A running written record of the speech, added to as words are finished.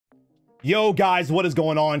Yo guys, what is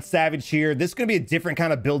going on? Savage here. This is going to be a different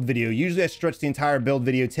kind of build video. Usually I stretch the entire build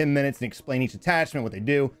video 10 minutes and explain each attachment, what they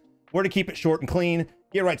do, where to keep it short and clean,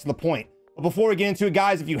 get right to the point. But before we get into it,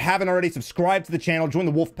 guys, if you haven't already, subscribed to the channel, join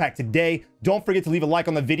the Wolf Pack today. Don't forget to leave a like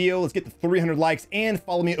on the video. Let's get to 300 likes and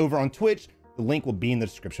follow me over on Twitch. The link will be in the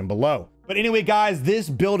description below. But anyway, guys, this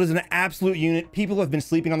build is an absolute unit. People have been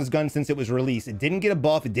sleeping on this gun since it was released. It didn't get a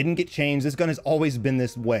buff. It didn't get changed. This gun has always been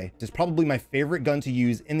this way. It's probably my favorite gun to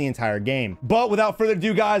use in the entire game. But without further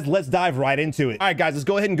ado, guys, let's dive right into it. All right, guys, let's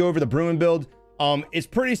go ahead and go over the Bruin build. It's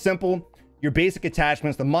pretty simple. Your basic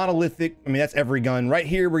attachments, the monolithic, I mean, that's every gun. Right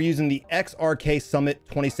here, we're using the XRK Summit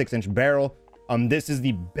 26-inch barrel. This is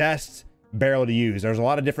the best barrel to use. There's a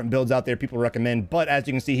lot of different builds out there people recommend, but as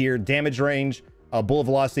you can see here, damage range, bullet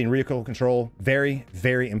velocity, and recoil control, very,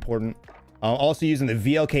 very important. Also using the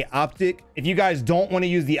VLK optic. If you guys don't want to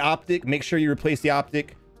use the optic, make sure you replace the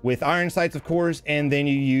optic with iron sights, of course, and then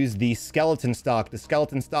you use the skeleton stock. The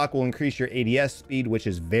skeleton stock will increase your ADS speed, which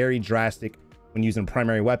is very drastic when using a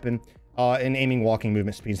primary weapon. And aiming, walking,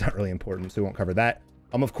 movement speed is not really important, so we won't cover that.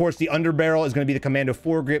 Of course, the underbarrel is going to be the Commando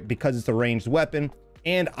foregrip because it's a ranged weapon,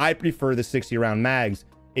 and I prefer the 60 round mags.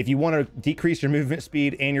 If you want to decrease your movement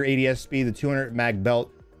speed and your ADS speed, the 200 mag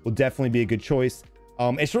belt will definitely be a good choice.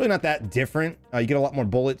 It's really not that different. You get a lot more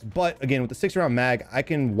bullets, but again, with the 60 round mag, I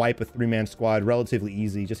can wipe a 3-man squad relatively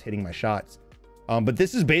easy, just hitting my shots. But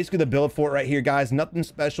this is basically the build for it right here, guys. Nothing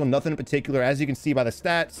special, nothing in particular. As you can see by the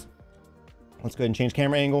stats, let's go ahead and change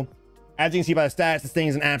camera angle. As you can see by the stats, this thing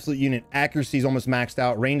is an absolute unit. Accuracy is almost maxed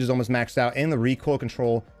out, range is almost maxed out, and the recoil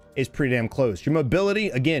control is pretty damn close. Your mobility,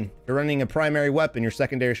 again, if you're running a primary weapon, your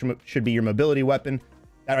secondary should be your mobility weapon.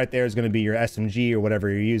 That right there is going to be your SMG or whatever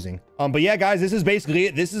you're using. But yeah, guys, this is basically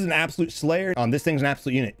it. This is an absolute slayer. This thing's an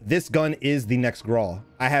absolute unit. This gun is the next Grau.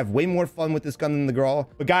 I have way more fun with this gun than the Grau.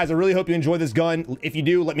 But guys, I really hope you enjoy this gun. If you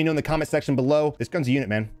do, let me know in the comment section below. This gun's a unit,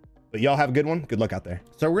 man. But y'all have a good one. Good luck out there.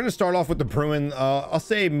 So we're going to start off with the Bruin. I'll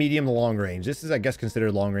say medium to long range. This is, I guess,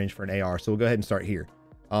 considered long range for an AR. So we'll go ahead and start here.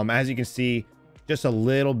 As you can see, just a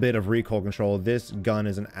little bit of recoil control. This gun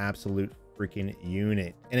is an absolute freaking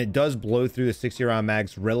unit. And it does blow through the 60 round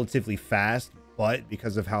mags relatively fast. But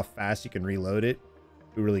because of how fast you can reload it,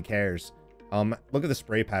 who really cares? Look at the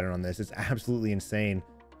spray pattern on this. It's absolutely insane.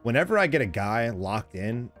 Whenever I get a guy locked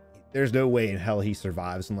in, there's no way in hell he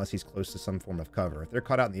survives unless he's close to some form of cover. If they're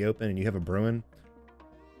caught out in the open and you have a Bruin,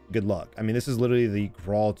 good luck. I mean, this is literally the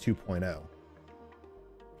Grau 2.0.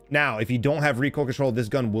 Now, if you don't have recoil control, this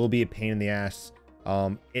gun will be a pain in the ass.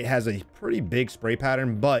 It has a pretty big spray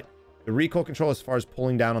pattern, but the recoil control as far as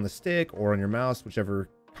pulling down on the stick or on your mouse, whichever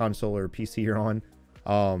console or PC you're on,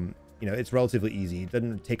 you know, it's relatively easy. It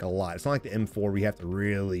doesn't take a lot. It's not like the M4 where you have to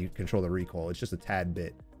really control the recoil. It's just a tad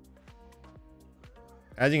bit.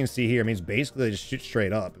 As you can see here, I mean, it's basically just shoot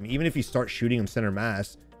straight up. I mean, even if you start shooting them center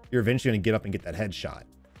mass, you're eventually going to get up and get that headshot.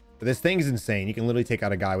 But this thing is insane. You can literally take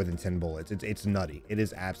out a guy within 10 bullets. It's nutty. It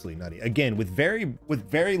is absolutely nutty. Again, with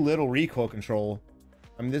very little recoil control,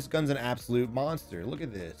 I mean, this gun's an absolute monster. Look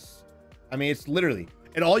at this. I mean, it's literally,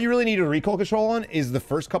 and all you really need a recoil control on is the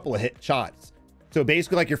first couple of hit shots. So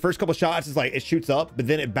basically, like your first couple shots is like it shoots up, but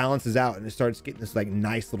then it balances out and it starts getting this like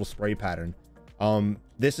nice little spray pattern.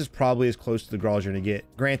 This is probably as close to the Grau as you're gonna get.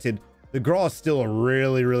 Granted, the Grau is still a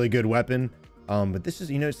really, really good weapon. But this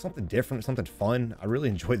is, you know, it's something different, something fun. I really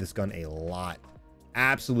enjoy this gun a lot.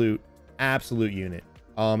 Absolute unit.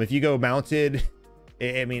 If you go mounted,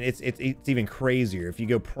 I mean, it's even crazier. If you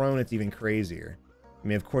go prone, it's even crazier. I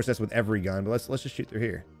mean, of course, that's with every gun, but let's just shoot through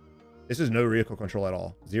here. This is no recoil control at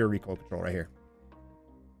all. Zero recoil control right here.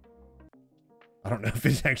 I don't know if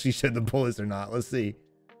it's actually shed the bullets or not. Let's see.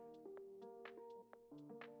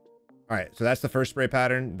 All right, so that's the first spray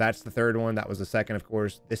pattern. That's the third one. That was the second, of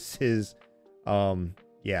course. This is,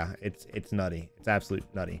 yeah, it's nutty. It's absolute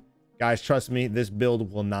nutty. Guys, trust me, this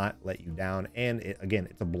build will not let you down. And again,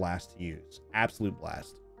 it's a blast to use. Absolute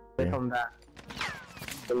blast. They come back.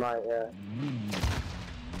 They might, yeah.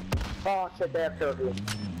 Oh, shit, they have trophy.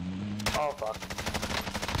 Oh, fuck.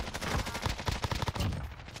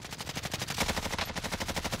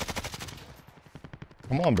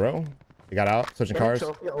 Come on, bro. You got out, switching cars.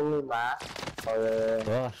 Trophy only lasts. Oh,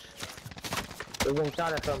 gosh. There's one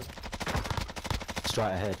shot at them. Straight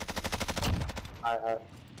ahead.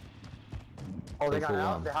 Oh, they got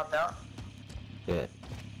out? They hopped out? Yeah.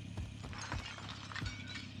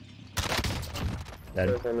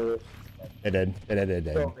 Dead. They're dead. They're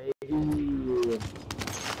dead. Oh, baby.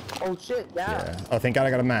 Oh, shit, yeah. Oh, thank God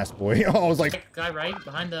I got a mask, boy. Oh, I was like... Guy right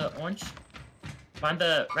behind the orange. Behind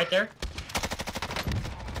the... right there.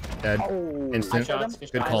 Dead. Oh, Instant. Good shots,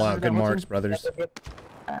 Good call out. Good marks, brothers.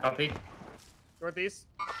 Copy. Northeast.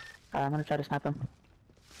 I'm gonna try to snipe him.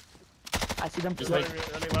 I see them. Just Wait.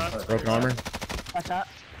 Running left. Broken armor. My shot.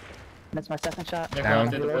 That's my second shot. They're Down.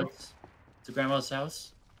 going through the woods to grandma's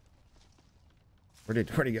house. Where'd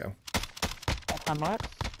he go? That's my mark.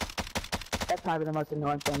 That's probably the most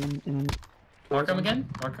annoying thing in Mark him again.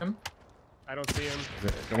 Mark him. I don't see him.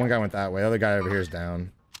 The one guy went that way. The other guy over here is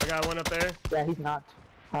down. I got one up there. Yeah, he's knocked.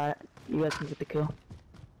 Alright, you guys can get the kill.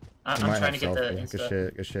 I'm He might trying to have get the selfie. insta. Good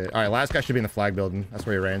shit. Good shit. All right, last guy should be in the flag building. That's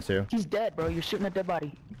where he ran to. He's dead, bro. You're shooting a dead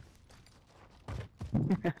body.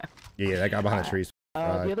 Yeah, that guy behind the trees.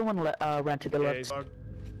 The other one ran to the Yeah, left. he's logged.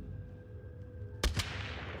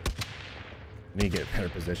 Need to get a better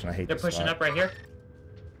position. I hate They're this pushing spot. up right here.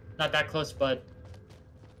 Not that close, but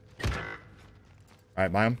All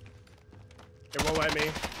right, buy him. It won't let me.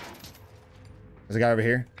 There's a guy over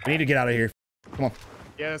here. We need to get out of here. Come on.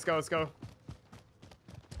 Yeah, let's go. Let's go.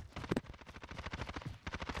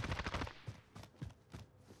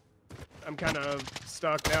 I'm kind of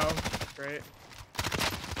stuck now. Great.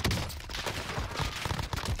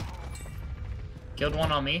 killed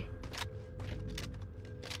one on me.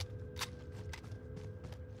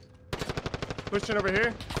 Pushing over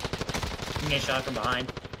here. I'm getting shot from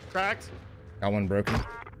behind. Cracked. Got one broken.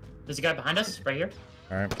 There's a guy behind us, right here.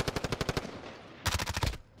 All right.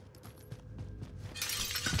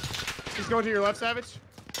 He's going to your left, Savage.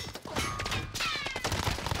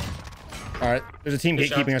 All right. There's a team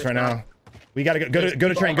Good gatekeeping shots, us right good now. We gotta go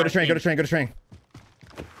to train. Go to train. Go to train. Go to train.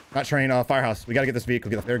 Not train. Firehouse. We gotta get this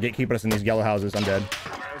vehicle. They're gatekeeping us in these yellow houses. I'm dead.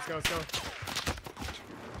 All right, let's go. Let's go.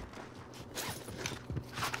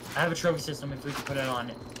 I have a trophy system if we can put it on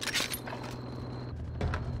it.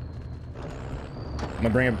 I'm gonna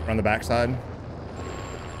bring him on the backside.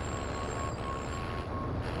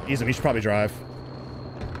 Ease him. He should probably drive.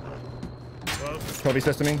 Well, Trophy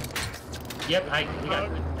systeming. Yep, we got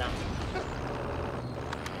it down.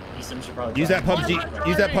 Easton should probably Use that drive. PUBG.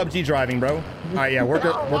 Use that PUBG driving, bro. All right, yeah. Work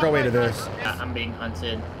our way to this. I'm being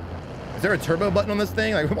hunted. Is there a turbo button on this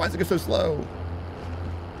thing? Like, why does it go so slow?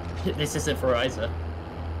 This isn't for Isa.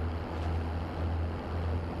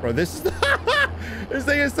 Bro, this is this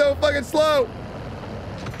thing is so fucking slow.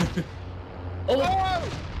 Oh!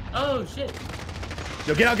 Oh shit!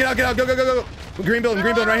 Yo, get out, go. Green building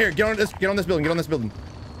right here. Get on this building.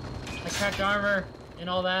 I cracked armor and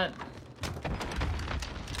all that.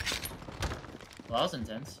 Well, that was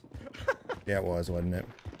intense. Yeah, it was, wasn't it?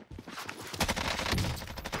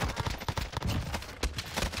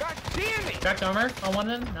 God damn it! Cracked armor on one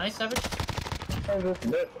of them. Nice, Savage.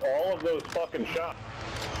 Missed all of those fucking shots.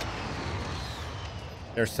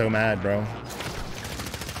 They're so mad, bro.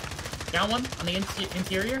 Down one on the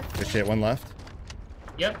interior. Good shit, one left.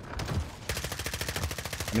 Yep.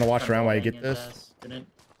 I'm gonna watch around while you get Dang, this, Didn't.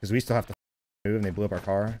 because we still have to move, and they blew up our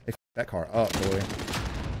car. They f***ed that car up, boy.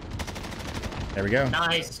 There we go.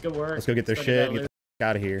 Nice, good work. Let's go get their Let's shit. that Get loot. the f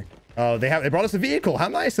out of here. Oh, they brought us a vehicle. How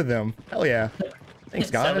nice of them. Hell yeah. Thanks,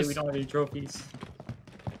 Sadly, guys. we don't have any trophies.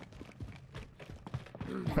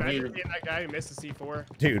 Imagine being that guy who missed the C4.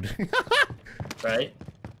 Dude. Right?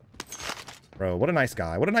 Bro, what a nice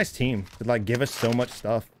guy. What a nice team to like give us so much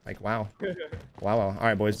stuff. Like, wow. Wow. All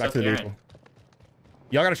right, boys, back What's to up, the Aaron? vehicle.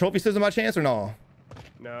 Y'all got a trophy system by chance or no?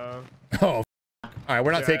 No. Oh. All right,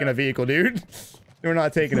 we're not taking a vehicle, dude. We're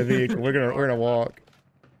not taking a vehicle. We're gonna walk.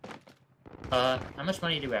 How much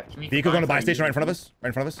money do we have? Can we Vehicle going to buy combine station right in front of us. Right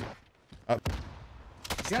in front of us. Up.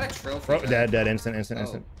 He's got a trophy. Bro, though. dead.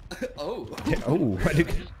 Instant. Oh. Oh.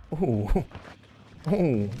 Oh.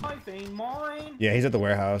 Oh. Yeah, he's at the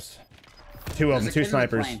warehouse. Two of them, There's a two kid in the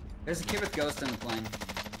snipers. plane. There's a kid with Ghost in the plane.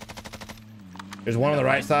 There's one on the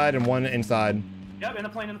right side and one inside. Yep, in the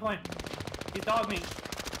plane. He's dog me.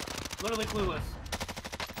 Literally clueless.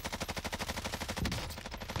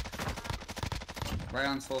 Right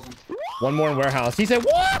on Solzen. One more in warehouse. He said,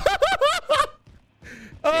 "What?"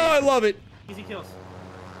 Oh, I love it. Easy kills.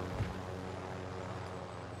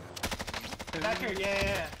 Back here,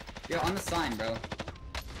 yeah. Yeah, on the sign, bro.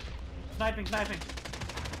 Sniping.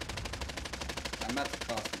 I'm about to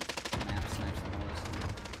cross map snipes and all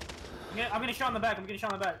this. I'm getting shot in the back.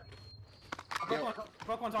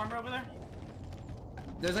 Broke one's armor over there.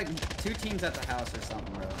 There's like 2 teams at the house or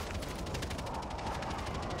something, bro.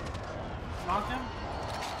 Knocked him.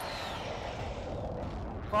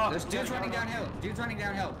 Fuck. There's dudes running downhill.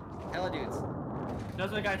 Hella dudes.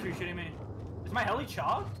 Those are the guys who are shooting me. Is my heli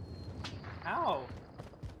chopped? Ow.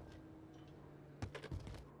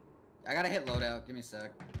 I gotta hit loadout. Give me a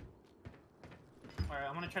sec. Alright,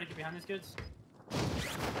 I'm gonna try to get behind these kids.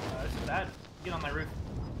 This is bad. Get on my roof.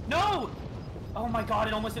 No! Oh my god,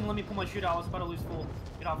 it almost didn't let me pull my shootout. I was about to lose full.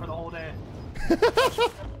 Get out for the whole day.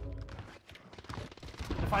 The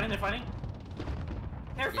fighting, they're fighting.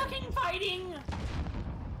 They're fucking fighting!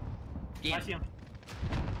 Yeah. I see him.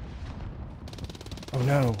 Oh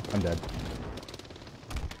no, I'm dead.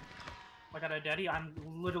 I got a daddy, I'm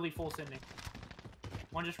literally full sending.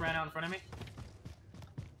 One just ran out in front of me.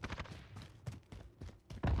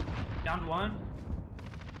 Downed one.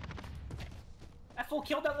 I full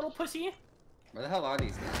killed that little pussy. Where the hell are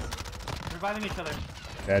these guys? Reviving each other.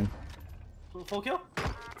 Dead. Full kill?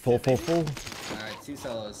 Full. Alright, 2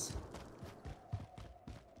 solos.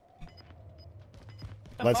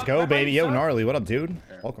 The Let's fuck? go, Right by baby. you, Yo, son? gnarly. What up, dude?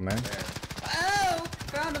 There. Welcome, man. There. Oh!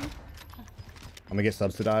 Found him! I'm gonna get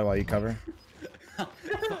subs to die while you cover. Fuck,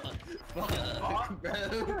 bro.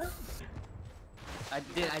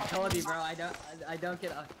 I told you, bro.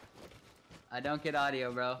 I don't get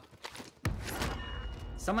audio, bro.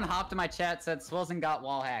 Someone hopped in my chat, said Swilson got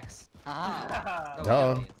wall hacks. Haha.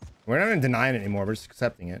 Duh. We're not even denying it anymore. We're just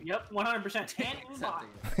accepting it. Yep, 100%. And aimbot.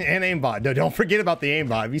 And aimbot. No, don't forget about the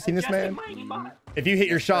aimbot. Have you seen this man? My aimbot. If you hit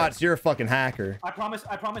your shots, you're a fucking hacker. I promise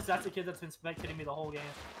that's the kid that's been spectating me the whole game.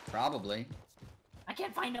 Probably. I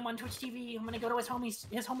can't find him on Twitch TV. I'm gonna go to his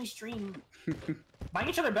homie stream. Buying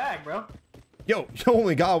each other back, bro. Yo,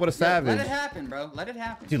 holy god, what a savage. Let it happen, bro. Let it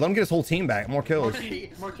happen. Dude, let him get his whole team back. More kills.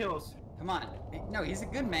 More kills. Come on. No, he's a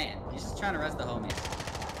good man. He's just trying to rest the homies.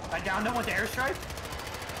 I downed him with the airstrike.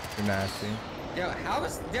 You're nasty.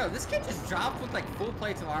 Yo, this kid just dropped with like full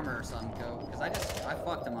plates of armor or something, Go. Because I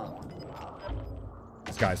fucked him up.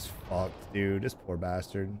 This guy's fucked, dude. This poor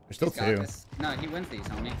bastard. There's still He's got 2. this. No, he wins these,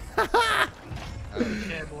 homie.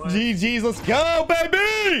 Shit, boy. GG's, let's go,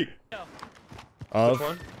 baby! Of.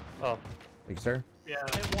 One? Oh. Thank you, sir. Yeah.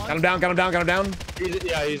 Got him down, got him down, got him down.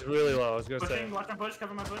 Yeah, he's really low. I was gonna say. Pushing, watch him push,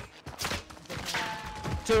 cover my push.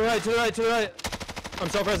 To the right, to the right, to the right. I'm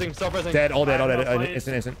self-resing. Dead, all dead.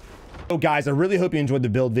 Instant. So guys, I really hope you enjoyed the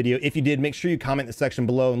build video. If you did, make sure you comment in the section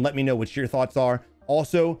below and let me know what your thoughts are.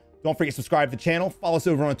 Also, don't forget to subscribe to the channel. Follow us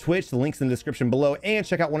over on Twitch. The link's in the description below. And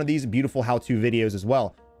check out one of these beautiful how-to videos as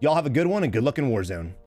well. Y'all have a good one and good luck in Warzone.